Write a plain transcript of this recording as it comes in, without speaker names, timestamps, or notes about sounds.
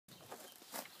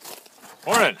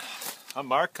Morning, I'm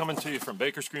Mark coming to you from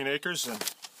Baker's Green Acres, and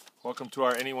welcome to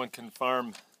our Anyone Can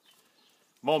Farm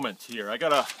moment here. I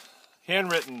got a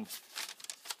handwritten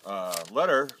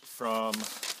letter from,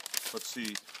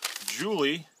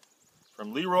 Julie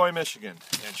from Leroy, Michigan,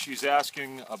 and she's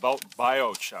asking about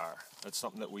biochar. That's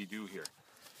something that we do here.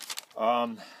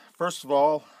 First of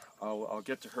all, I'll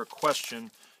get to her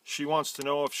question. She wants to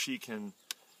know if she can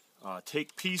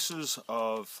take pieces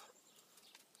of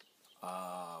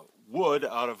wood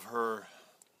out of her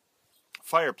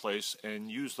fireplace and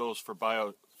use those for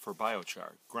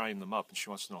biochar, grind them up, and she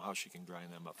wants to know how she can grind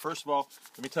them up. First of all,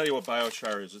 let me tell you what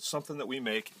biochar is. It's something that we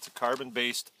make. It's a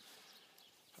carbon-based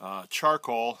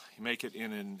charcoal. You make it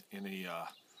in a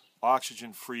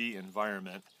oxygen-free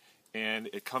environment, and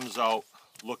it comes out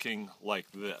looking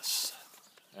like this.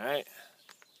 All right.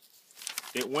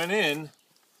 It went in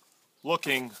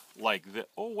looking like this.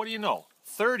 Oh, what do you know?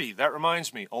 30. That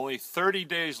reminds me. Only 30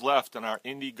 days left on our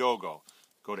Indiegogo.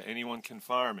 Go to Anyone Can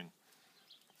Farm, and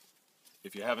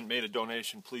if you haven't made a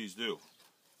donation, please do.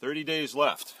 30 days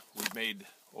left. We've made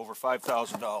over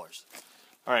 $5,000.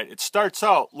 All right, it starts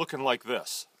out looking like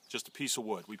this. Just a piece of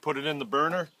wood. We put it in the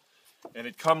burner, and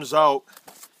it comes out.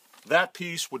 That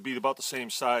piece would be about the same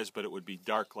size, but it would be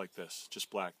dark like this, just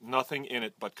black. Nothing in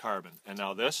it but carbon. And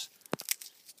now this,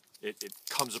 it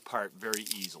comes apart very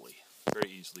easily. Very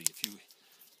easily. If you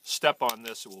step on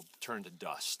this, it will turn to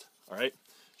dust. All right?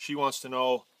 She wants to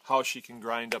know how she can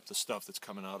grind up the stuff that's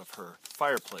coming out of her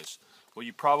fireplace. Well,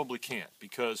 you probably can't,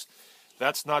 because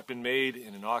that's not been made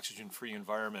in an oxygen-free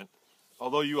environment.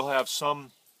 Although you will have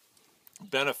some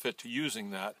benefit to using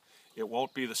that, it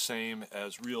won't be the same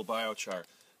as real biochar.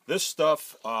 This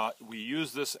stuff, we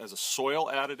use this as a soil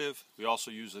additive. We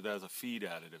also use it as a feed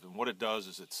additive. And what it does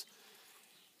is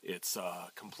it's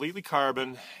completely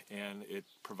carbon, and it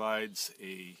provides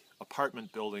a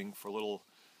apartment building for little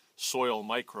soil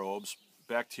microbes,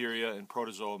 bacteria and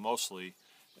protozoa mostly.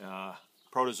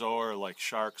 Protozoa are like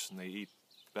sharks, and they eat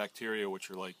bacteria,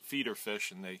 which are like feeder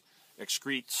fish, and they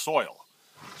excrete soil.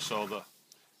 So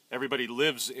everybody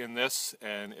lives in this,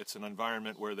 and it's an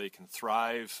environment where they can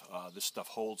thrive. This stuff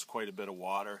holds quite a bit of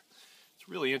water. It's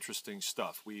really interesting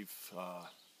stuff. We've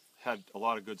had a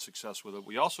lot of good success with it.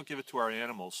 We also give it to our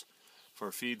animals for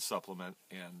a feed supplement,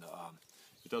 and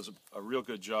it does a real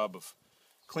good job of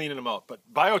cleaning them out. But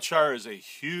biochar is a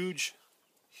huge,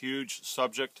 huge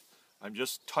subject. I'm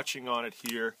just touching on it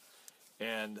here,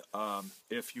 and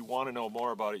if you want to know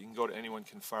more about it, you can go to Anyone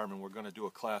Can Farm, and we're going to do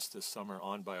a class this summer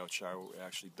on biochar where we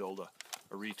actually build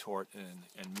a retort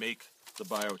and make the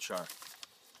biochar.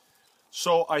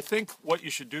 So I think what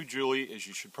you should do, Julie, is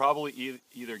you should probably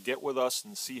either get with us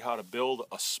and see how to build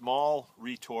a small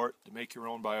retort to make your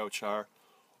own biochar,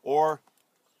 or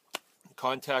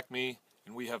contact me,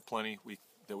 and we have plenty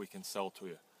that we can sell to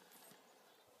you.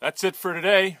 That's it for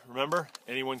today. Remember,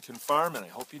 Anyone Can Farm, and I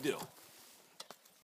hope you do.